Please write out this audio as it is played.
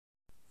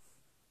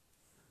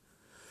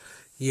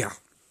Yeah.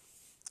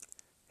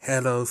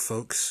 Hello,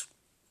 folks.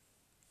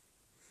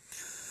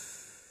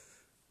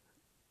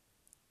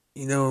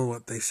 You know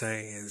what they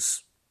say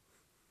is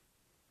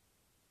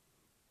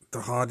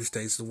the hardest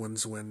days are the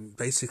ones when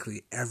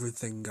basically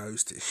everything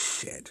goes to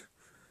shit.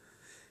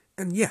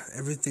 And yeah,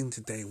 everything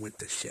today went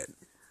to shit.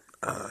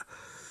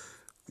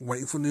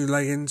 Waiting for new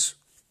leggings,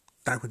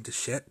 that went to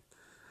shit.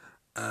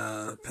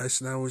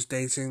 Person I was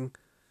dating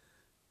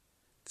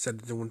said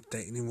they didn't want to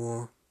date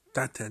anymore,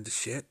 that turned to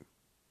shit.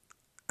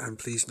 And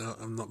please note,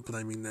 I'm not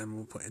blaming them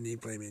or put any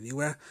blame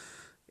anywhere.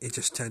 It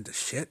just turned to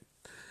shit.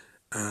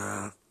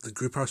 The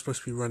group I was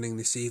supposed to be running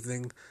this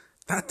evening,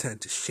 that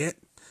turned to shit.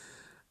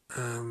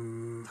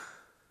 Yeah,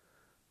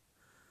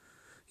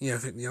 I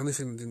think the only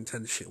thing that didn't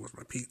turn to shit was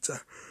my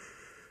pizza.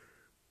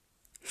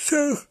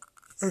 So,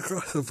 I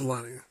got some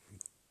lining.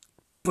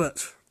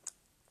 But,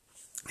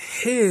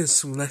 here's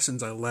some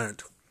lessons I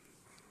learned.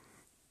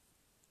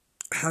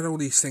 Had all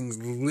these things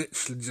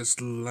literally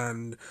just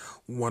land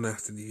one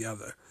after the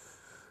other.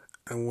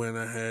 And when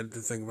I heard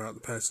the thing about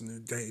the person who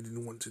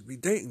didn't want to be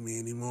dating me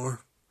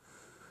anymore,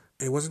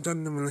 it wasn't done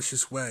in a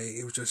malicious way.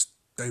 It was just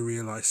they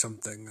realised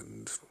something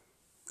and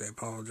they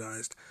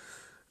apologised.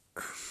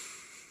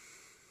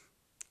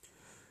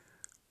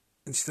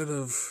 Instead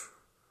of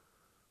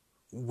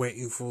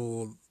waiting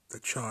for the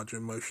charge of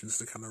emotions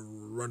to kind of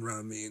run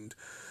around me and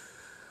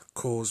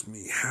cause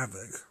me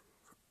havoc,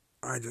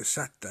 I just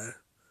sat there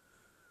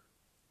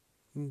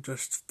and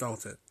just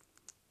felt it.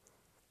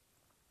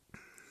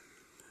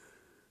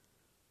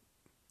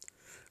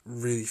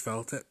 Really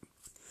felt it.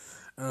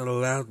 And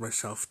allowed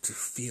myself to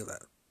feel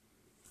it.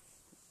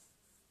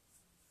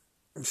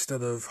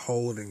 Instead of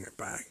holding it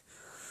back,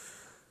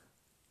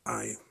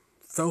 I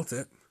felt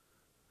it.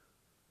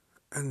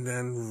 And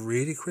then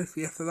really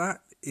quickly after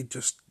that, it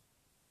just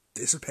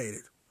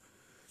dissipated.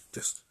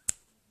 Just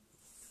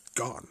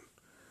gone.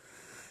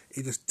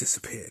 It just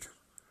disappeared.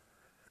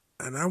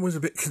 And I was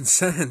a bit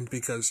concerned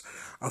because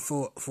I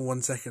thought for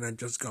one second I'd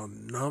just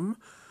gone numb.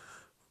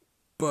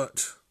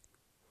 But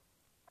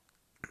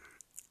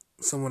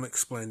someone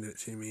explained it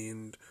to me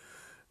and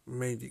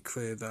made it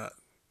clear that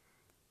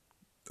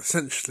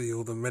essentially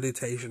all the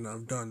meditation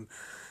I've done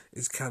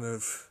is kind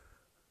of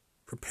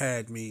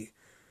prepared me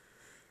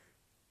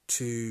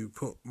to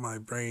put my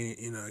brain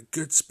in a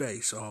good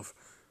space of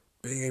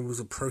being able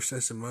to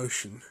process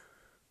emotion,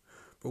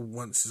 but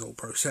once it's all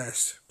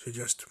processed, to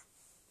just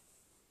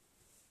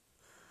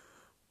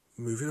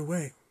move it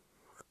away.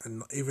 And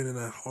not even in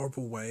a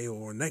horrible way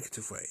or a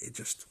negative way, it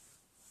just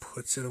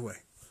puts it away.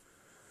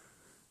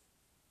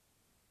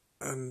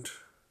 And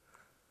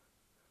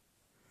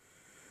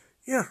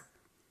yeah,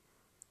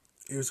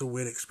 it was a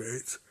weird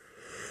experience,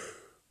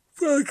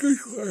 but a good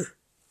one.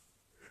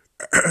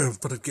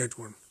 But a good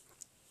one.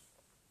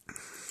 I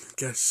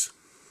guess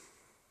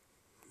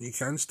you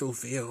can still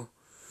feel,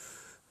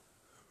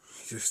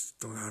 you just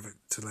don't have it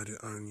to let it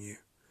own you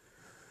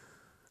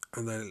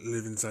and let it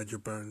live inside your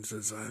bones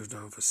as I've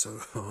done for so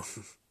long.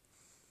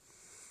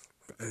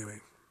 But anyway,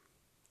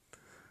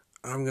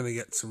 I'm gonna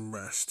get some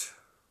rest.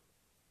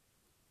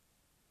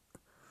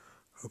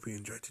 Hope you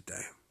enjoyed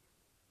today.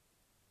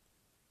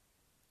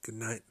 Good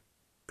night,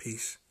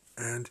 peace,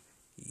 and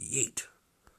yeet.